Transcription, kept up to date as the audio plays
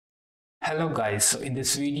Hello guys, so in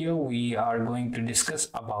this video we are going to discuss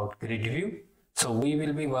about grid view. So we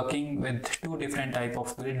will be working with two different type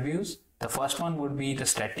of grid views. The first one would be the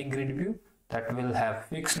static grid view that will have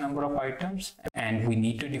fixed number of items and we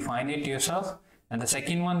need to define it yourself. And the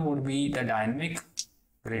second one would be the dynamic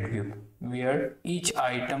grid view where each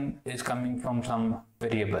item is coming from some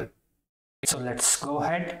variable. So let's go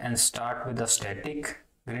ahead and start with the static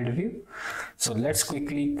grid view. So let's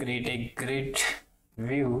quickly create a grid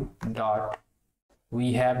view dot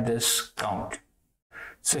we have this count.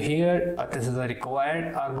 So here this is a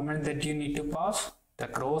required argument that you need to pass, the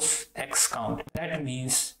cross x count. That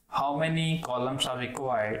means how many columns are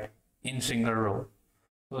required in single row.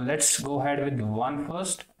 So let's go ahead with one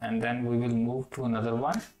first and then we will move to another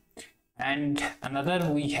one, and another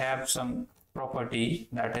we have some property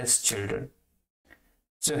that is children.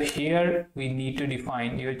 So here we need to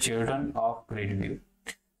define your children of grid view.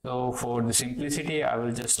 So for the simplicity, I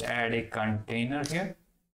will just add a container here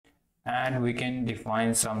and we can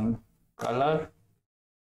define some colors,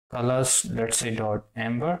 let's say dot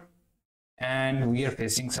amber, and we are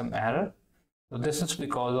facing some error. So this is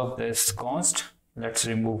because of this const. Let's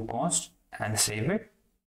remove const and save it.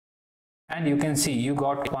 And you can see you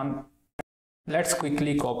got one. Let's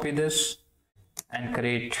quickly copy this and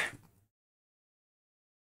create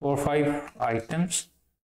 4 or 5 items.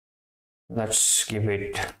 Let's give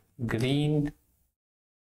it green,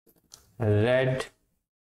 red,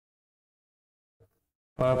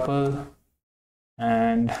 purple,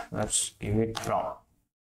 and let's give it brown.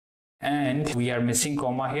 And we are missing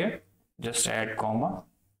comma here. Just add comma,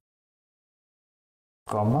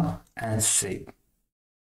 and save.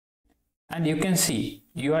 And you can see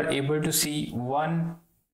you are able to see one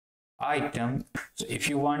item. So if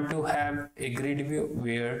you want to have a grid view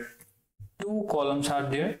where 2 columns are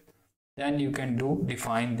there, then you can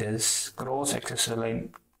define this cross accessor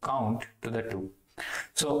line count to the 2.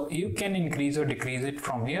 So you can increase or decrease it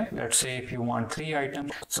from here. Let's say if you want 3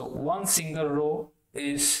 items, so one single row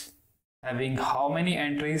is having how many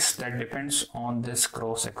entries, that depends on this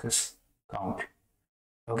cross access count.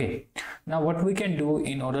 Okay, now what we can do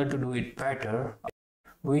in order to do it better,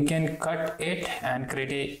 we can cut it and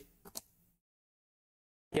create a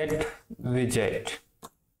get widget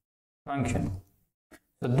function.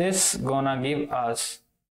 So this gonna give us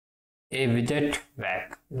a widget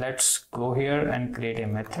back. Let's go here and create a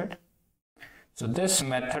method. So this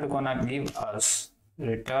method gonna give us,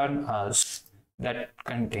 return us that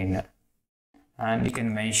container, and you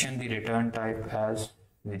can mention the return type as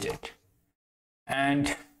widget.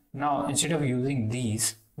 And now instead of using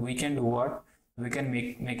these, we can do what? We can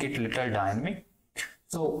make it little dynamic.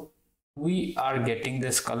 So we are getting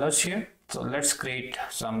this colors here. So let's create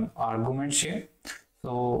some arguments here.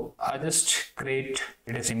 So I just create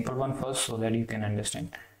a simple one first so that you can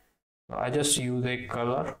understand. So I just use a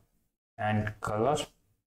color and color,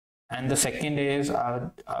 and the second is I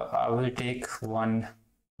will take one,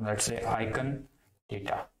 let's say icon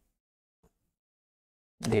data,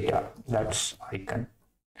 that's icon.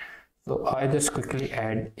 So I just quickly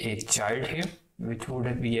add a child here which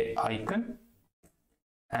would be an icon,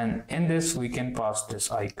 and in this we can pass this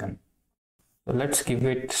icon. So let's give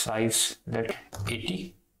it size, let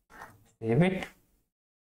 80, save it,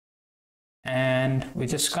 and we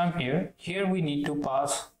just come here. Here we need to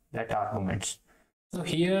pass that arguments. So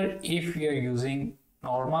here if you are using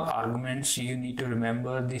normal arguments, you need to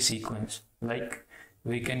remember the sequence. Like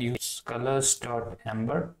we can use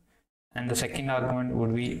colors.amber, and the second argument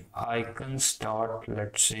would be icons dot,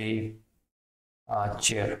 let's say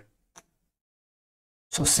chair.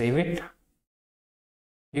 So save it.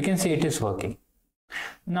 You can see it is working.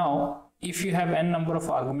 Now if you have n number of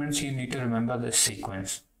arguments, you need to remember this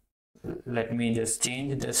sequence. Let me just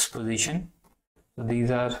change this position. So these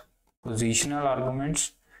are positional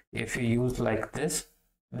arguments. If you use like this,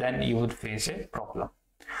 then you would face a problem.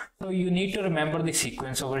 So you need to remember the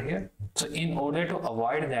sequence over here. So in order to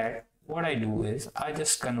avoid that, what I do is I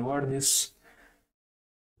just convert this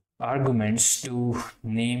arguments to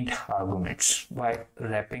named arguments by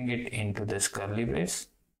wrapping it into this curly brace,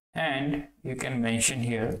 and you can mention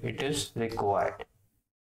here it is required.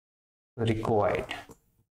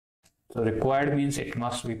 So required means it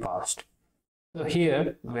must be passed. So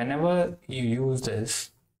here whenever you use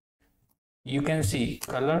this, you can see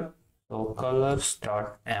color, so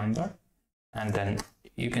colors.amber, and then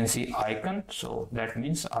you can see icon, so that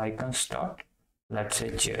means icons dot, let's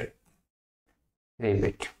say chair. Save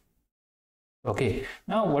it. Okay,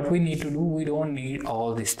 now what we need to do, we don't need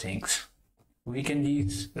all these things. We can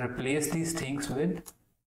just replace these things with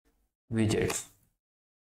widgets.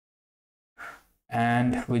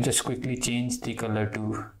 and we just quickly change the color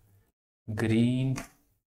to green,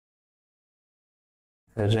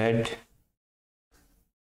 red,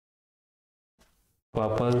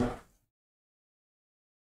 purple,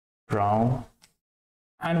 brown,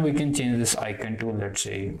 and we can change this icon to, let's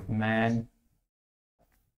say, man,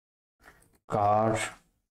 car,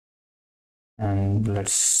 and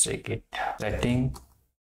let's take it setting.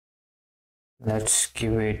 Let's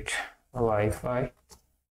give it Wi-Fi,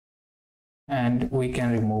 and we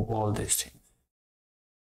can remove all these things.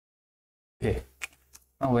 Okay,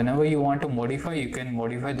 now whenever you want to modify, you can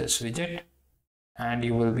modify this widget and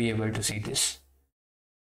you will be able to see this.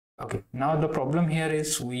 Okay, now the problem here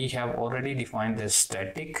is we have already defined this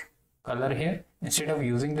static color here. Instead of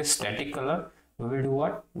using this static color, we will do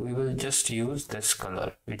what? We will just use this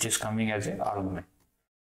color which is coming as an argument.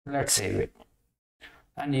 Let's save it.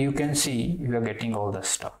 And you can see you are getting all the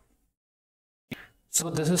stuff. So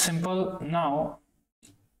this is simple. Now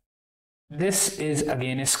this is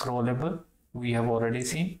again a scrollable, we have already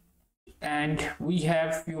seen, and we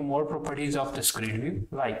have few more properties of this grid view.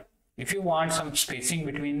 Like if you want some spacing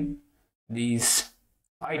between these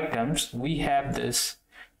items, we have this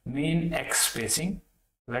main X spacing.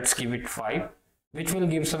 Let's give it 5, which will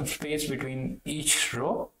give some space between each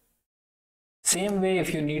row. Same way,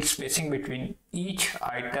 if you need spacing between each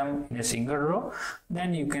item in a single row,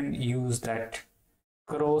 then you can use that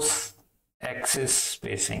cross axis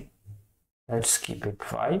spacing. Let's keep it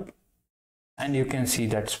 5, and you can see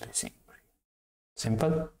that spacing.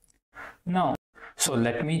 Simple. Now, so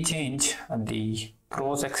let me change the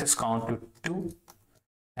cross axis count to 2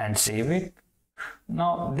 and save it.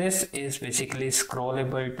 Now this is basically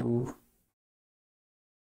scrollable to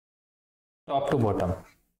top to bottom.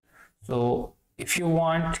 So if you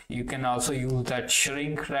want, you can also use that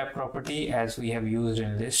shrink wrap property as we have used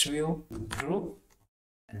in list view. True,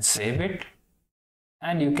 and save it,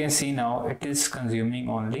 and you can see now it is consuming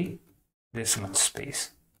only this much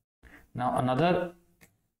space. Now another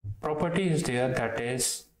property is there, that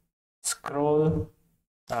is scroll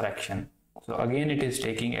direction. So again it is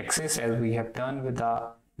taking axis as we have done with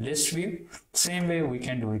the list view. Same way we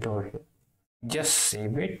can do it over here. Just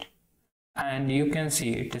save it, and you can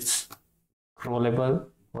see it is scrollable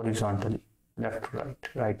horizontally, left to right,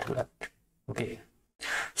 right to left. Okay,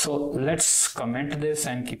 so let's comment this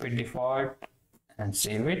and keep it default and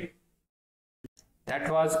save it. That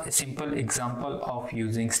was a simple example of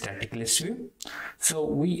using static list view. So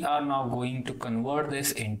we are now going to convert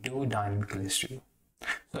this into dynamic list view.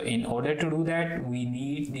 So in order to do that, we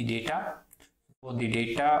need the data. For the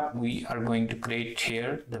data, we are going to create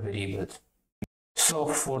here the variables. So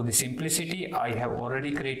for the simplicity, I have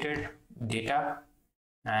already created data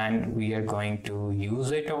and we are going to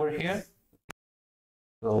use it over here.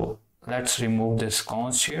 So let's remove this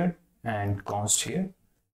const here and const here,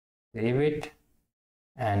 save it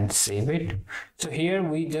and save it. So here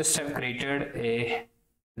we just have created a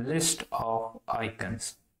list of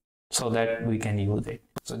icons so that we can use it.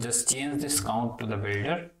 So just change this count to the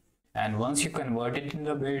builder, and once you convert it in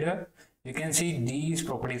the builder, you can see these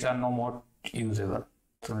properties are no more usable.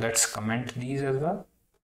 So let's comment these as well.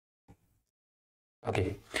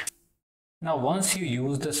 Okay, now once you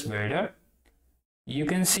use this builder, you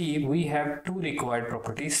can see we have two required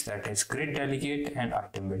properties, that is gridDelegate and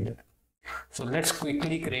item builder. So let's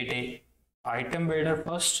quickly create a item builder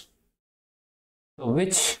first, so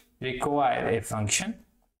which require a function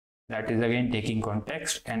that is again taking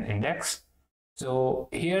context and index. So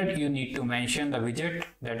here you need to mention the widget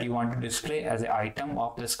that you want to display as an item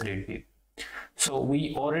of this grid view. So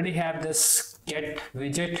we already have this get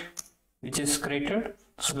widget which is created.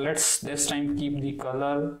 So let's this time keep the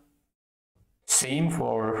color same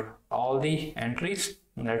for all the entries.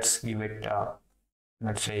 Let's give it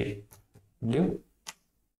let's say blue,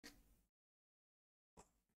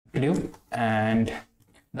 and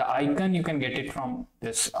the icon you can get it from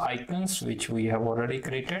this icons which we have already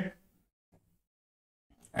created,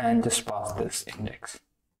 and just pass this index.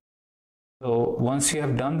 So once you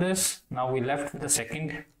have done this, now we left with the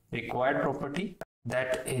second required property,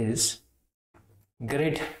 that is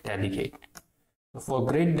gridDelegate. So for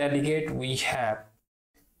gridDelegate we have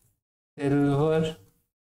silver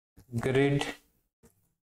gridDelegate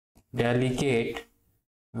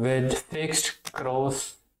with fixed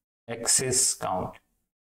cross axis count.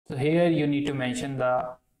 So here you need to mention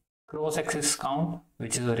the cross axis count,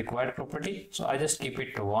 which is a required property. So I just keep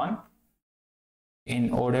it to 1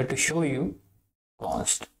 in order to show you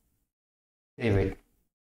const. Save it.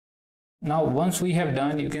 Now once we have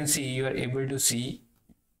done, you can see you are able to see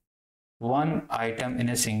one item in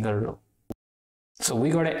a single row. So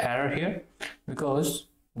we got an error here because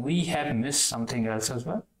we have missed something else as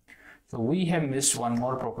well. So we have missed one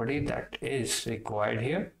more property that is required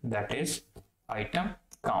here, that is item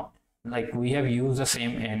count. Like we have used the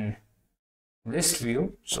same in list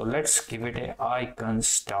view. So let's give it a icon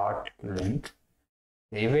start length,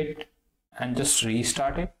 save it and just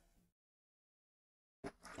restart it.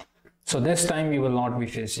 So this time you will not be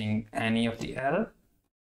facing any of the error.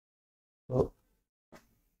 So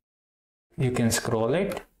you can scroll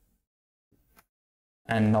it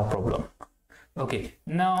and no problem. Okay,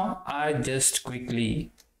 now I just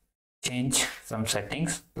quickly change some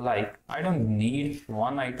settings. Like I don't need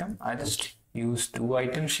one item, I just use 2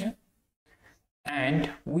 items here, and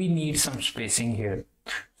we need some spacing here.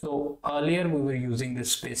 So earlier we were using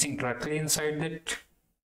this spacing directly inside that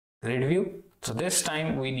grid view. So this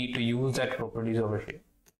time we need to use that properties over here.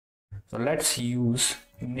 So let's use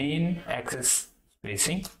main axis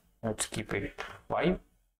spacing. Let's keep it 5.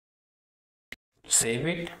 Save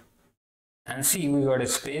it. And see, we got a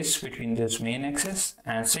space between this main axis,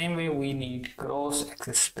 and same way we need cross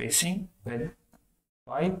axis spacing with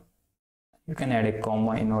 5. You can add a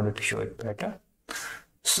comma in order to show it better.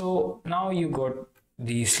 So now you got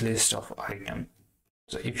these list of items.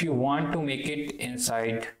 So if you want to make it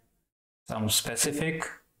inside some specific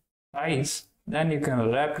size, then you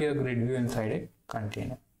can wrap your grid view inside a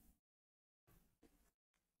container.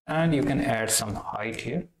 And you can add some height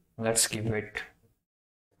here. Let's give it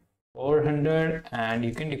 400, and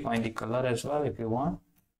you can define the color as well if you want.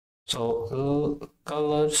 So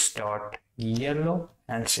colors dot yellow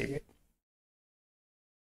and save it.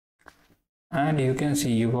 And you can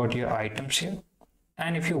see you got your items here.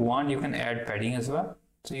 And if you want, you can add padding as well.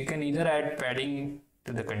 So you can either add padding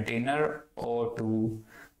to the container or to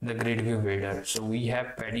the GridView builder. So we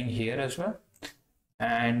have padding here as well,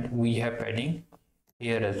 and we have padding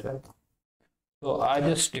here as well. So I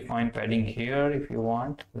just define padding here. If you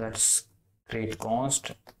want, let's create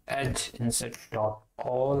const edge inset dot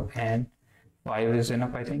all, and 5 is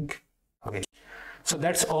enough, I think. Okay, so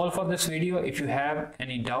that's all for this video. If you have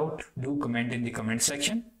any doubt, do comment in the comment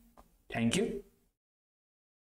section. Thank you.